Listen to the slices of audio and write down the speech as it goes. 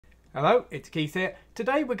Hello, it's Keith here.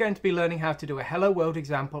 Today we're going to be learning how to do a Hello World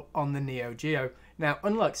example on the Neo Geo. Now,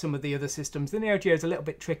 unlike some of the other systems, the Neo Geo is a little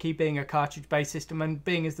bit tricky being a cartridge-based system and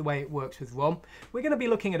being as the way it works with ROM. We're going to be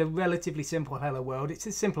looking at a relatively simple Hello World. It's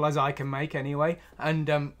as simple as I can make anyway, and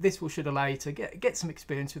this should allow you to get some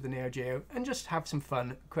experience with the Neo Geo and just have some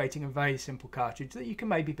fun creating a very simple cartridge that you can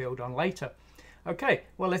maybe build on later. Okay,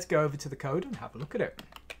 well let's go over to the code and have a look at it.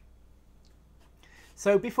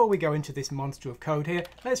 So before we go into this monster of code here,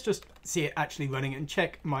 let's just see it actually running and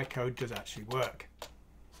check my code does actually work.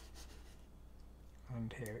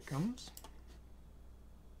 And here it comes.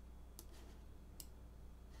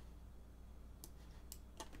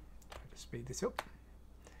 Try to speed this up.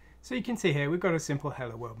 So you can see here we've got a simple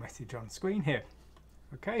Hello World message on screen here.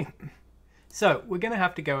 Okay. So we're going to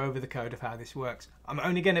have to go over the code of how this works. I'm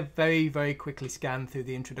only going to very quickly scan through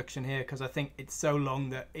the introduction here because I think it's so long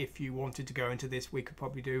that if you wanted to go into this we could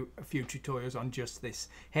probably do a few tutorials on just this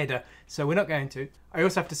header. So we're not going to. I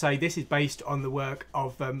also have to say this is based on the work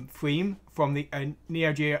of Freem from the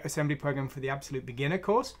Neo Geo assembly program for the absolute beginner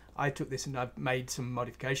course. I took this and I've made some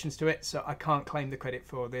modifications to it, so I can't claim the credit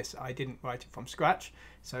for this. I didn't write it from scratch,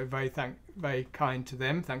 so very kind to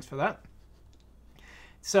them. Thanks for that.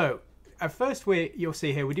 So at first, you'll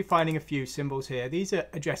see here we're defining a few symbols here. These are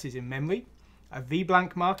addresses in memory, a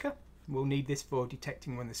V-blank marker, we'll need this for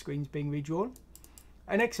detecting when the screen's being redrawn,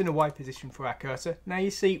 an X and a Y position for our cursor. Now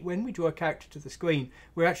you see when we draw a character to the screen,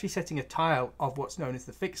 we're actually setting a tile of what's known as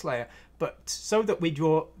the fix layer, but so that we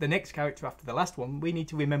draw the next character after the last one, we need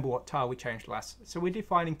to remember what tile we changed last. So we're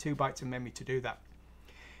defining 2 bytes of memory to do that.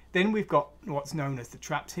 Then we've got what's known as the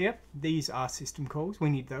traps here. These are system calls,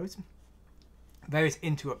 we need those. Various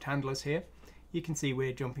interrupt handlers here. You can see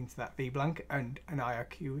we're jumping to that V-blank and an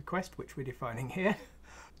IRQ request, which we're defining here.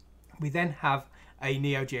 We then have a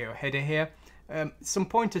Neo Geo header here. Some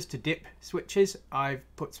pointers to dip switches. I've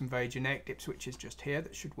put some very generic dip switches just here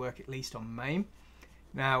that should work at least on main.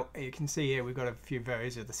 Now you can see here we've got a few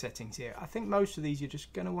various other settings here. I think most of these you're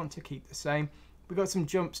just going to want to keep the same. We've got some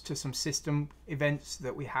jumps to some system events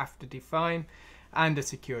that we have to define and a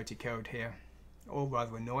security code here. All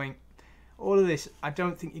rather annoying. All of this, I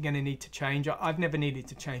don't think you're going to need to change. I've never needed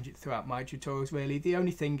to change it throughout my tutorials, really. The only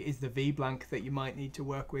thing is the V-blank that you might need to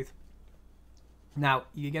work with. Now,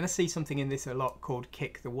 you're going to see something in this a lot called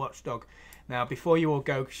Kick the Watchdog. Now, before you all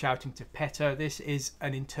go shouting to PETA, this is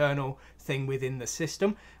an internal thing within the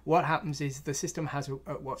system. What happens is the system has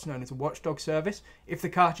what's known as a Watchdog Service. If the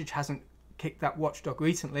cartridge hasn't kicked that watchdog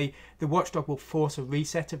recently, the watchdog will force a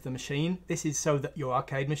reset of the machine. This is so that your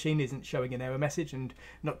arcade machine isn't showing an error message and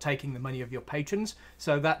not taking the money of your patrons.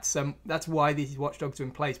 So that's why these watchdogs are in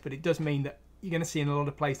place. But it does mean that you're going to see in a lot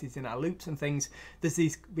of places in our loops and things, there's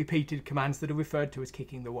these repeated commands that are referred to as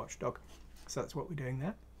kicking the watchdog. So that's what we're doing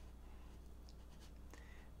there.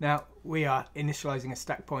 Now we are initializing a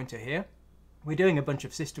stack pointer here. We're doing a bunch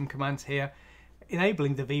of system commands here,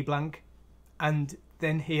 enabling the V-blank, and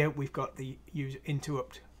then here we've got the use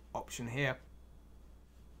interrupt option here.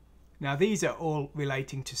 Now these are all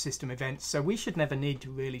relating to system events, so we should never need to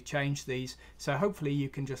really change these. So hopefully you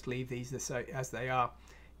can just leave these as they are.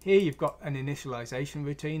 Here you've got an initialization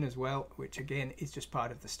routine as well, which again is just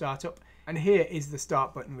part of the startup. And here is the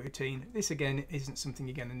start button routine. This again isn't something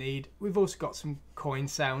you're going to need. We've also got some coin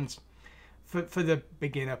sounds. For the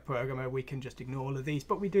beginner programmer we can just ignore all of these,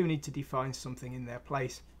 but we do need to define something in their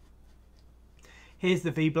place. Here's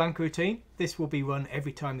the V-blank routine. This will be run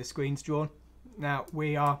every time the screen's drawn. Now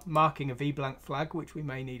we are marking a V-blank flag, which we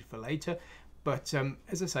may need for later, but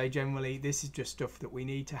as I say, generally this is just stuff that we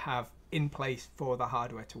need to have in place for the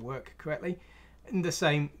hardware to work correctly. And the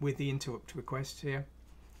same with the interrupt requests here.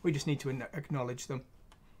 We just need to acknowledge them.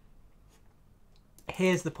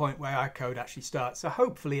 Here's the point where our code actually starts. So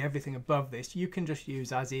hopefully everything above this you can just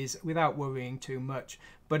use as is without worrying too much.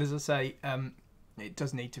 But as I say, it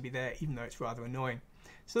does need to be there, even though it's rather annoying.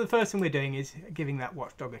 So the first thing we're doing is giving that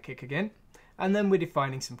watchdog a kick again, and then we're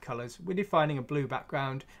defining some colors. We're defining a blue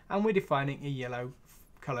background and we're defining a yellow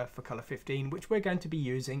color for color 15, which we're going to be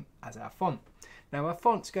using as our font. Now our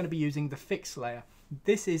font's going to be using the fix layer.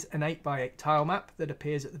 This is an 8x8 tile map that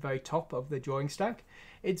appears at the very top of the drawing stack.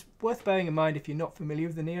 It's worth bearing in mind, if you're not familiar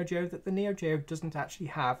with the Neo Geo, that the Neo Geo doesn't actually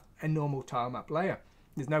have a normal tile map layer.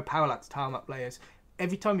 There's no parallax tile map layers.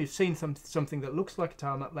 Every time you've seen something that looks like a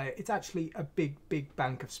tile map layer, it's actually a big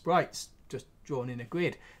bank of sprites just drawn in a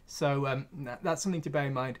grid. So that's something to bear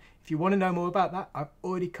in mind. If you want to know more about that, I've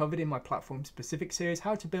already covered in my platform specific series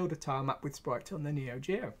how to build a tile map with sprites on the Neo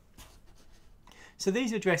Geo. So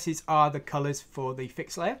these addresses are the colors for the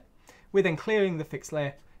fix layer. We're then clearing the fix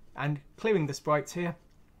layer and clearing the sprites here,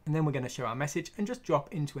 and then we're going to show our message and just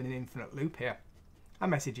drop into an infinite loop here. our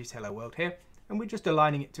message is hello world here, and we're just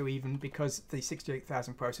aligning it to even because the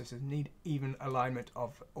 68,000 processors need even alignment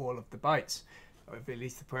of all of the bytes, or at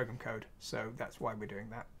least the program code, so that's why we're doing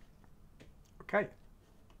that. Okay,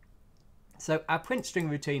 so our print string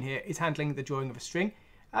routine here is handling the drawing of a string.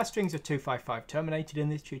 Our strings are 255 terminated in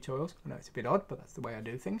these tutorials. I know it's a bit odd, but that's the way I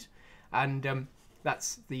do things. And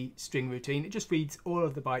that's the string routine. It just reads all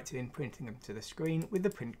of the bytes in, printing them to the screen with the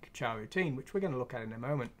print char routine, which we're going to look at in a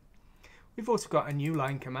moment. We've also got a new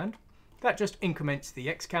line command. That just increments the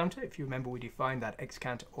X counter. If you remember, we defined that X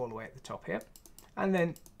counter all the way at the top here. And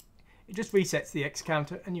then it just resets the X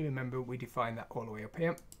counter, and you remember we defined that all the way up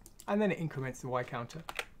here. And then it increments the Y counter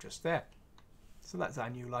just there. So that's our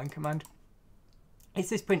new line command. It's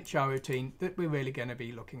this print char routine that we're really going to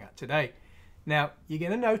be looking at today. Now, you're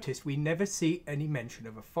going to notice we never see any mention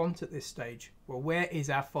of a font at this stage. Well, where is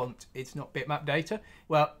our font? It's not bitmap data.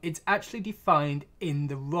 Well, it's actually defined in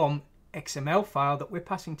the ROM XML file that we're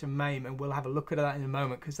passing to MAME, and we'll have a look at that in a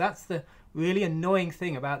moment, because that's the really annoying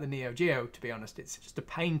thing about the Neo Geo, to be honest. It's just a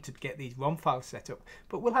pain to get these ROM files set up,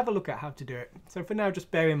 but we'll have a look at how to do it. So for now,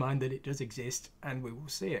 just bear in mind that it does exist, and we will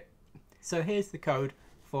see it. So here's the code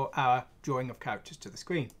for our drawing of characters to the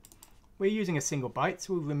screen. We're using a single byte,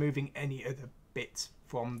 so we're removing any other bits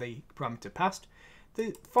from the parameter passed.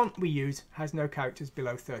 The font we use has no characters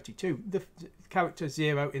below 32. The character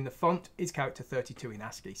 0 in the font is character 32 in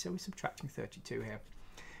ASCII, so we're subtracting 32 here.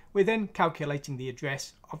 We're then calculating the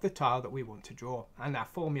address of the tile that we want to draw, and our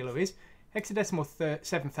formula is hexadecimal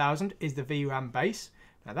 7000 is the VRAM base.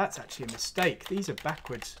 Now that's actually a mistake, these are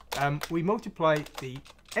backwards. We multiply the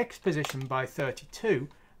X position by 32,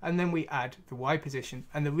 and then we add the Y position,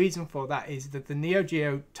 and the reason for that is that the Neo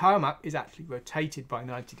Geo tile map is actually rotated by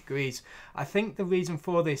 90 degrees. I think the reason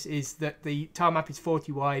for this is that the tile map is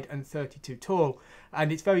 40 wide and 32 tall,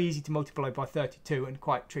 and it's very easy to multiply by 32 and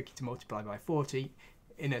quite tricky to multiply by 40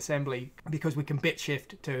 in assembly, because we can bit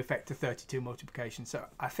shift to effect the 32 multiplication. So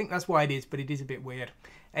I think that's why it is, but it is a bit weird.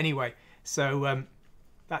 Anyway, so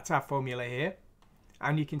that's our formula here,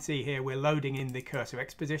 and you can see here we're loading in the cursor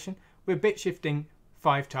X position. We're bit shifting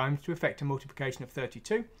 5 times to effect a multiplication of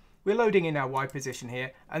 32. We're loading in our Y position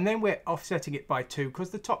here, and then we're offsetting it by 2 because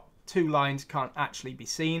the top 2 lines can't actually be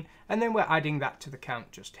seen, and then we're adding that to the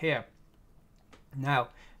count just here. Now,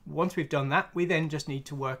 once we've done that, we then just need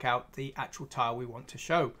to work out the actual tile we want to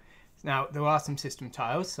show. Now, there are some system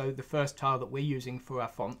tiles, so the first tile that we're using for our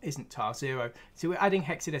font isn't tile 0. So we're adding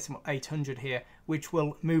hexadecimal 800 here, which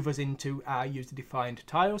will move us into our user-defined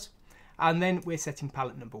tiles. And then we're setting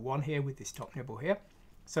palette number 1 here with this top nibble here.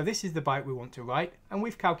 So this is the byte we want to write, and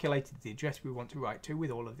we've calculated the address we want to write to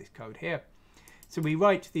with all of this code here. So we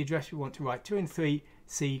write the address we want to write to in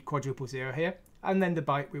 3C000 here, and then the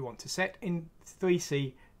byte we want to set in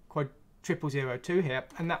 3C00002 here,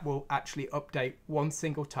 and that will actually update one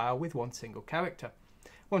single tile with one single character.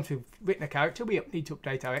 Once we've written a character, we need to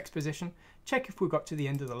update our X position, check if we've got to the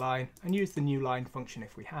end of the line, and use the new line function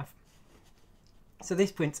if we have. So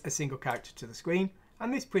this prints a single character to the screen,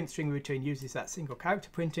 and this print string routine uses that single character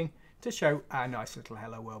printing to show our nice little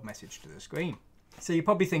hello world message to the screen. So you're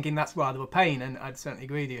probably thinking that's rather a pain, and I'd certainly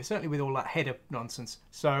agree with you, certainly with all that header nonsense.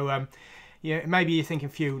 So yeah, maybe you're thinking,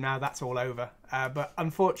 phew, now that's all over. But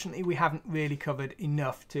unfortunately, we haven't really covered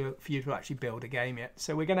enough for you to actually build a game yet.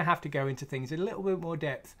 So we're going to have to go into things in a little bit more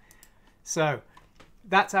depth. So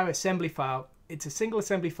that's our assembly file. It's a single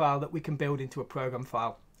assembly file that we can build into a program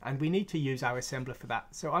file, and we need to use our assembler for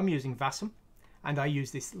that. So I'm using Vasm, and I use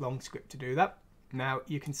this long script to do that. Now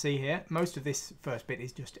you can see here, most of this first bit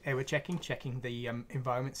is just error checking the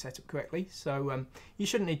environment set up correctly. So you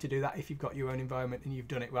shouldn't need to do that if you've got your own environment and you've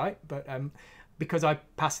done it right. But because I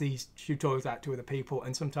pass these tutorials out to other people,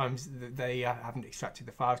 and sometimes they haven't extracted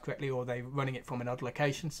the files correctly, or they're running it from an odd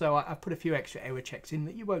location, so I've put a few extra error checks in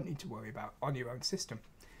that you won't need to worry about on your own system.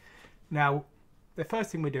 Now, the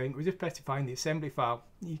first thing we're doing is just specifying the assembly file.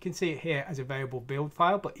 You can see it here as a variable build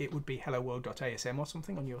file, but it would be helloworld.asm or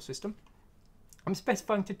something on your system. I'm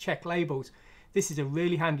specifying to check labels. This is a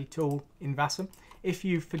really handy tool in Vasm. If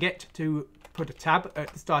you forget to put a tab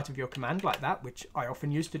at the start of your command like that, which I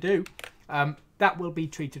often used to do, that will be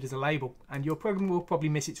treated as a label, and your program will probably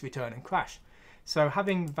miss its return and crash. So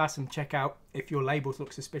having Vasm check out if your labels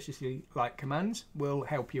look suspiciously like commands will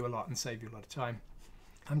help you a lot and save you a lot of time.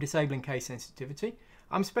 I'm disabling case sensitivity.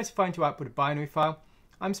 I'm specifying to output a binary file.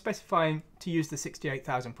 I'm specifying to use the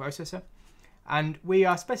 68,000 processor. And we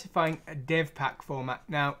are specifying a dev pack format.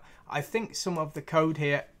 Now, I think some of the code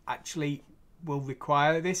here actually will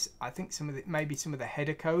require this. I think maybe some of the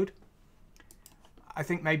header code. I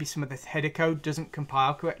think maybe some of the header code doesn't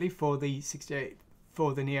compile correctly for the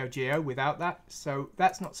for the Neo Geo without that, so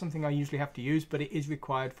that's not something I usually have to use, but it is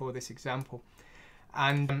required for this example.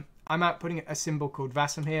 And I'm outputting a symbol called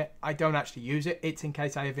VASM here. I don't actually use it. It's in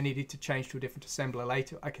case I ever needed to change to a different assembler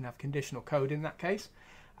later. I can have conditional code in that case.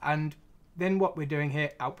 And then what we're doing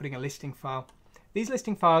here, outputting a listing file. These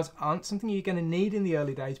listing files aren't something you're going to need in the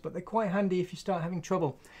early days, but they're quite handy if you start having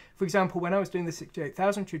trouble. For example, when I was doing the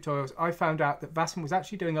 68000 tutorials, I found out that VASM was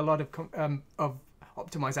actually doing a lot of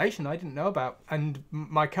optimization I didn't know about, and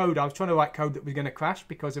my code, I was trying to write code that was going to crash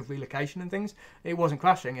because of relocation and things. It wasn't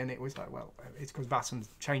crashing, and it was like, well, it's because VASM's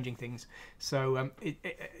changing things. So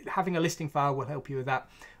having a listing file will help you with that.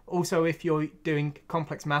 Also, if you're doing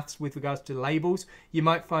complex maths with regards to labels, you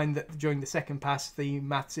might find that during the second pass the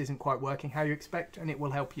maths isn't quite working how you expect, and it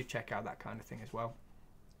will help you check out that kind of thing as well.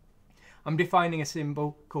 I'm defining a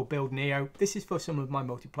symbol called build Neo. This is for some of my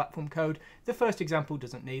multi-platform code. The first example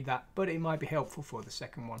doesn't need that, but it might be helpful for the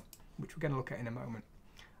second one, which we're going to look at in a moment.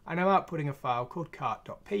 And I'm outputting a file called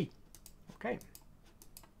cart.p. Okay.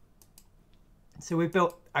 So we've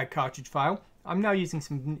built a cartridge file. I'm now using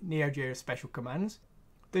some Neo Geo special commands.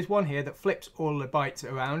 There's one here that flips all the bytes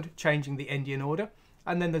around, changing the endian order.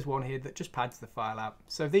 And then there's one here that just pads the file out.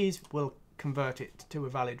 So these will convert it to a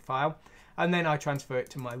valid file. And then I transfer it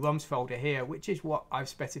to my ROMs folder here, which is what I've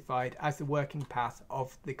specified as the working path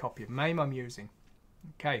of the copy of MAME I'm using.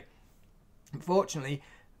 Okay. Unfortunately,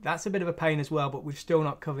 that's a bit of a pain as well, but we've still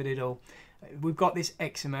not covered it all. We've got this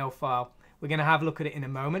XML file. We're going to have a look at it in a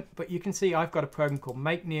moment, but you can see I've got a program called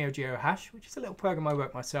Make NeoGeo Hash, which is a little program I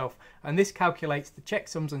wrote myself, and this calculates the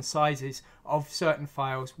checksums and sizes of certain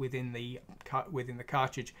files within the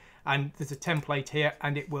cartridge. And there's a template here,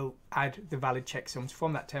 and it will add the valid checksums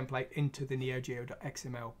from that template into the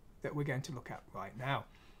NeoGeo.xml that we're going to look at right now.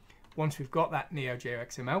 Once we've got that NeoGeo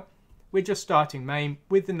XML, we're just starting MAME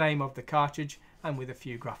with the name of the cartridge and with a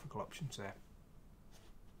few graphical options there.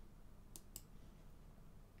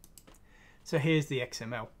 So here's the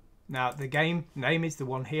XML. Now the game name is the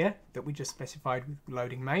one here that we just specified with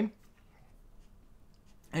loading MAME.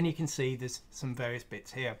 And you can see there's some various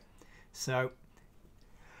bits here. So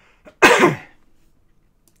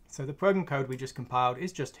the program code we just compiled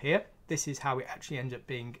is just here. This is how it actually ends up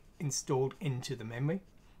being installed into the memory.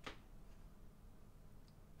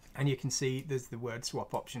 And you can see there's the word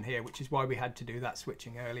swap option here, which is why we had to do that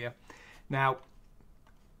switching earlier. Now,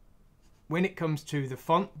 when it comes to the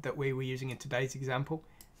font that we were using in today's example,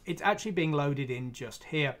 it's actually being loaded in just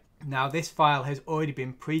here. Now this file has already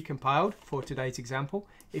been pre-compiled for today's example.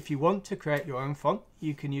 If you want to create your own font,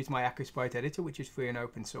 you can use my Acrosprite editor, which is free and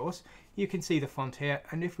open source. You can see the font here,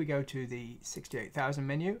 and if we go to the 68000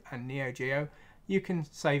 menu and Neo Geo, you can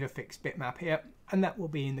save a fixed bitmap here, and that will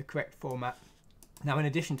be in the correct format. Now in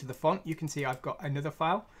addition to the font, you can see I've got another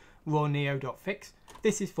file, rawneo.fix.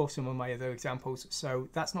 This is for some of my other examples, so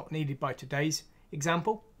that's not needed by today's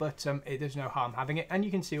example, but there's no harm having it. And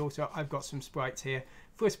you can see also I've got some sprites here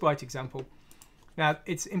for a sprite example. Now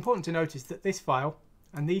it's important to notice that this file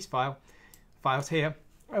and these files here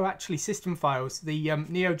are actually system files. The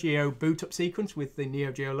Neo Geo boot up sequence with the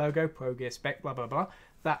Neo Geo logo, Pro Gear spec, blah blah blah,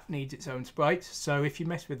 that needs its own sprites. So if you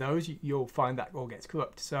mess with those, you'll find that all gets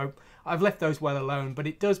corrupt. So I've left those well alone, but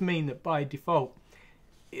it does mean that by default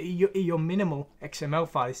your minimal XML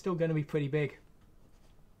file is still going to be pretty big.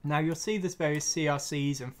 Now you'll see there's various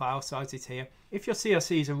CRCs and file sizes here. If your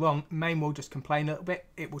CRCs are wrong, MAME will just complain a little bit.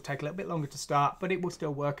 It will take a little bit longer to start, but it will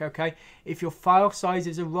still work okay. If your file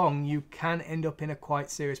sizes are wrong, you can end up in a quite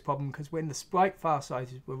serious problem, because when the sprite file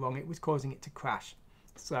sizes were wrong, it was causing it to crash.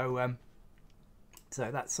 So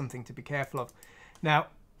that's something to be careful of. Now,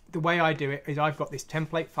 the way I do it is I've got this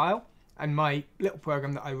template file, and my little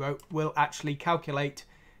program that I wrote will actually calculate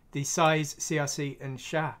the size, CRC, and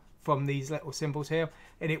SHA from these little symbols here,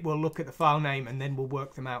 and it will look at the file name and then we'll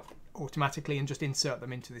work them out automatically and just insert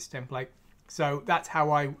them into this template. So that's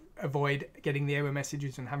how I avoid getting the error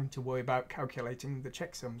messages and having to worry about calculating the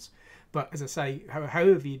checksums. But as I say,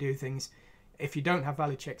 however you do things, if you don't have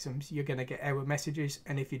valid checksums, you're going to get error messages,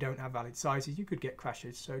 and if you don't have valid sizes, you could get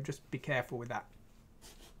crashes. So just be careful with that.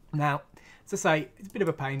 Now, as I say, it's a bit of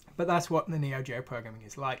a pain, but that's what the Neo Geo programming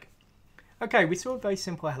is like. Okay, we saw a very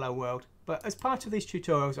simple hello world, but as part of these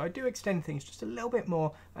tutorials I do extend things just a little bit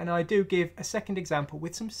more, and I do give a second example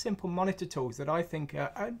with some simple monitor tools that I think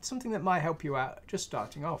are something that might help you out just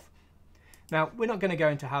starting off. Now, we're not going to go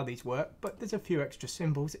into how these work, but there's a few extra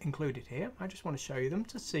symbols included here. I just want to show you them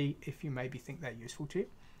to see if you maybe think they're useful to you.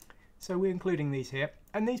 So we're including these here,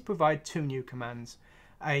 and these provide two new commands.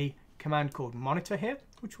 A command called monitor here,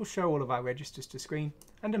 which will show all of our registers to screen,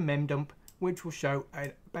 and a memdump, which will show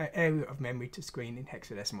an area of memory to screen in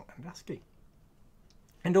hexadecimal and ASCII.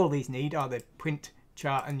 And all these need are the print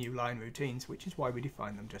chart and new line routines, which is why we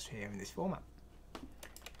define them just here in this format.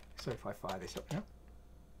 So if I fire this up now,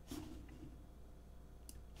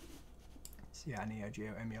 see our Neo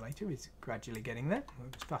Geo emulator is gradually getting there. We'll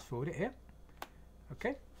just fast forward it here.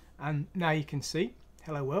 Okay, and now you can see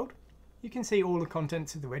hello world. You can see all the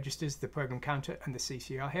contents of the registers, the program counter and the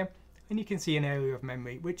CCR here, and you can see an area of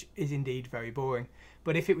memory which is indeed very boring,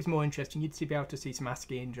 but if it was more interesting you'd be able to see some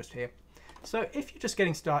ASCII in just here. So if you're just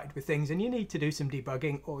getting started with things and you need to do some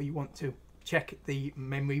debugging, or you want to check the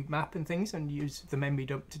memory map and things and use the memory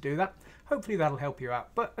dump to do that, hopefully that'll help you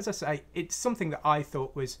out. But as I say, it's something that I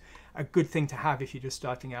thought was a good thing to have if you're just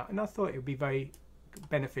starting out, and I thought it would be very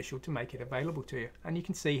beneficial to make it available to you. And you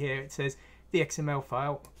can see here it says the XML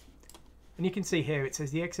file, and you can see here it says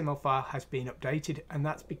the XML file has been updated, and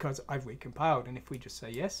that's because I've recompiled. And if we just say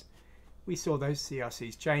yes, we saw those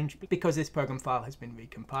CRCs change because this program file has been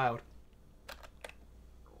recompiled.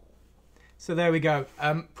 So there we go.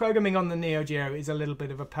 Programming on the Neo Geo is a little bit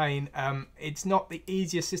of a pain. It's not the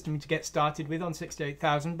easiest system to get started with on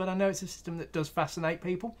 68000, but I know it's a system that does fascinate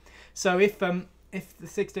people. So if the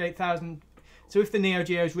 68000, so if the Neo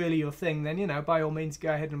Geo is really your thing, then, you know, by all means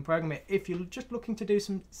go ahead and program it. If you're just looking to do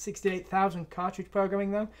some 68000 cartridge programming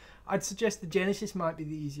though, I'd suggest the Genesis might be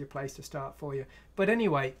the easier place to start for you. But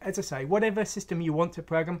anyway, as I say, whatever system you want to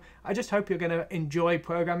program, I just hope you're going to enjoy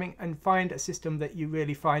programming and find a system that you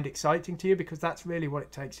really find exciting to you, because that's really what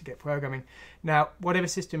it takes to get programming. Now, whatever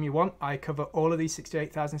system you want, I cover all of these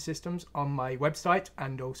 68000 systems on my website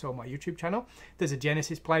and also on my YouTube channel. There's a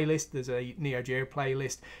Genesis playlist, there's a Neo Geo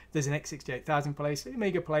playlist, there's an X68000 playlist, an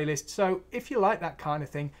Amiga playlist. So if you like that kind of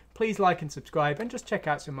thing, please like and subscribe and just check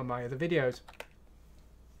out some of my other videos.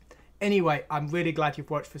 Anyway, I'm really glad you've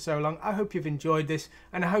watched for so long. I hope you've enjoyed this,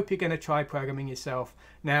 and I hope you're going to try programming yourself.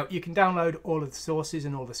 Now, you can download all of the sources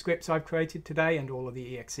and all the scripts I've created today and all of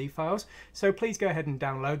the exe files. So please go ahead and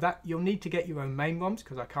download that. You'll need to get your own main ROMs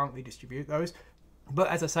because I can't redistribute those. But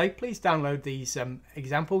as I say, please download these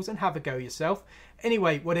examples and have a go yourself.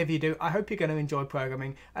 Anyway, whatever you do, I hope you're going to enjoy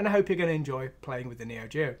programming, and I hope you're going to enjoy playing with the Neo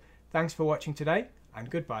Geo. Thanks for watching today, and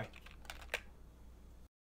goodbye.